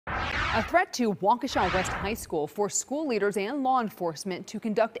A threat to Waukesha West High School forced school leaders and law enforcement to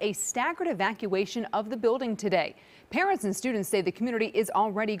conduct a staggered evacuation of the building today. Parents and students say the community is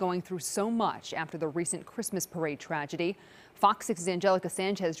already going through so much after the recent Christmas parade tragedy. Fox 6's Angelica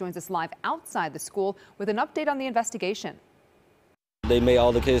Sanchez joins us live outside the school with an update on the investigation. They made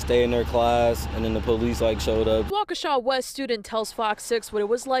all the kids stay in their class, and then the police showed up. Waukesha West student tells Fox 6 what it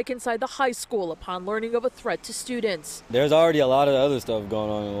was like inside the high school upon learning of a threat to students. There's already a lot of other stuff going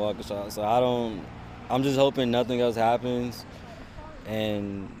on in Waukesha, so I'm just hoping nothing else happens,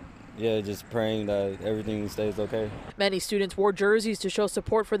 and yeah, just praying that everything stays okay. Many students wore jerseys to show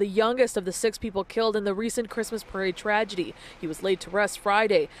support for the youngest of the 6 people killed in the recent Christmas parade tragedy. He was laid to rest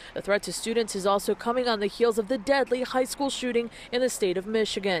Friday. The threat to students is also coming on the heels of the deadly high school shooting in the state of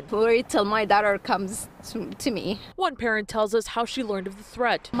Michigan. Worried till my daughter comes to me. One parent tells us how she learned of the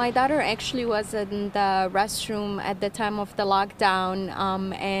threat. My daughter actually was in the restroom at the time of the lockdown,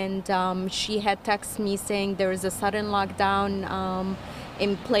 and she had texted me saying there is a sudden lockdown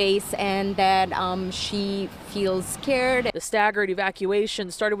in place and that she feels scared. The staggered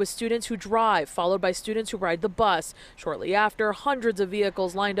evacuation started with students who drive, followed by students who ride the bus. Shortly after, hundreds of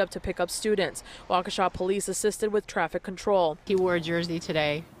vehicles lined up to pick up students. Waukesha police assisted with traffic control. He wore a jersey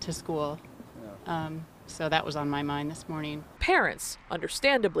today to school, so that was on my mind this morning. Parents,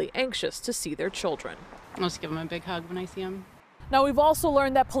 understandably anxious to see their children. I'll just give him a big hug when I see him. Now, we've also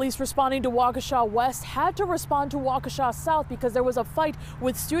learned that police responding to Waukesha West had to respond to Waukesha South because there was a fight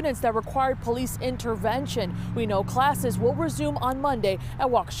with students that required police intervention. We know classes will resume on Monday at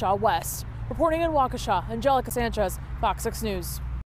Waukesha West. Reporting in Waukesha, Angelica Sanchez, Fox 6 News.